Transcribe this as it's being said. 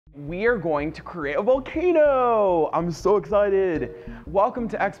We are going to create a volcano. I'm so excited. Welcome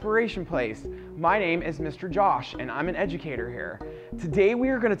to Exploration Place. My name is Mr. Josh and I'm an educator here. Today we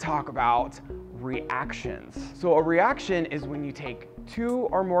are going to talk about reactions. So a reaction is when you take two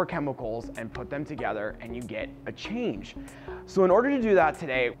or more chemicals and put them together and you get a change. So in order to do that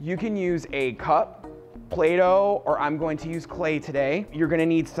today, you can use a cup, Play-Doh, or I'm going to use clay today. You're going to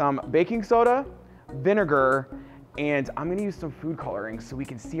need some baking soda, vinegar, and I'm gonna use some food coloring so we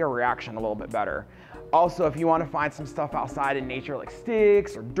can see our reaction a little bit better. Also, if you wanna find some stuff outside in nature like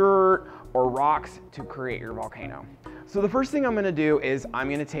sticks or dirt or rocks to create your volcano. So the first thing I'm gonna do is I'm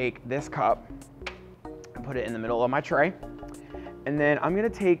gonna take this cup and put it in the middle of my tray. And then I'm gonna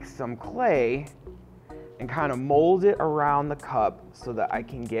take some clay and kind of mold it around the cup so that I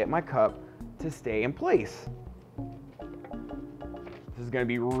can get my cup to stay in place. This is gonna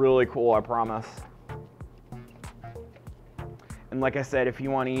be really cool, I promise. And like I said, if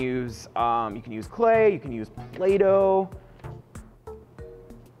you want to use, you can use clay, you can use Play-Doh.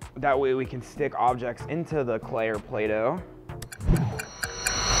 That way we can stick objects into the clay or Play-Doh.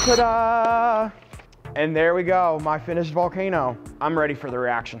 Ta-da! And there we go, my finished volcano. I'm ready for the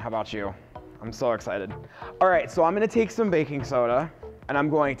reaction, how about you? I'm so excited. All right, so I'm gonna take some baking soda and I'm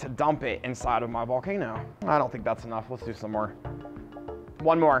going to dump it inside of my volcano. I don't think that's enough, let's do some more.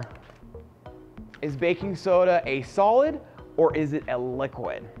 One more. Is baking soda a solid or is it a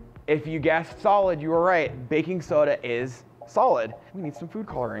liquid? If you guessed solid, you were right. Baking soda is solid. We need some food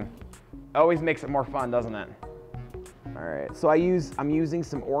coloring. Always makes it more fun, doesn't it? All right, so I'm using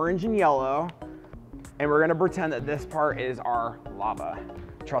some orange and yellow, and we're gonna pretend that this part is our lava.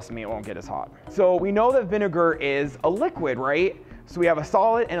 Trust me, it won't get as hot. So we know that vinegar is a liquid, right? So we have a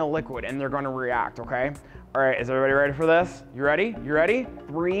solid and a liquid, and they're gonna react, okay? All right, is everybody ready for this? You ready? You ready?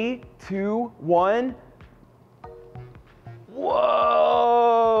 3, 2, 1. Whoa,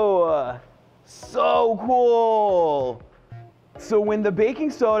 so cool. So when the baking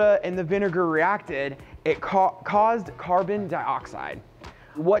soda and the vinegar reacted, it caused carbon dioxide.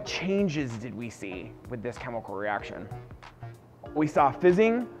 What changes did we see with this chemical reaction? We saw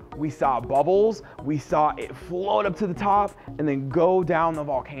fizzing, we saw bubbles, we saw it float up to the top and then go down the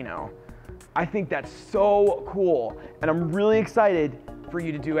volcano. I think that's so cool, and I'm really excited for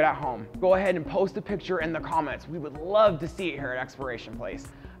you to do it at home. Go ahead and post a picture in the comments. We would love to see it here at Exploration Place.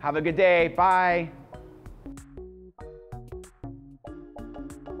 Have a good day, bye.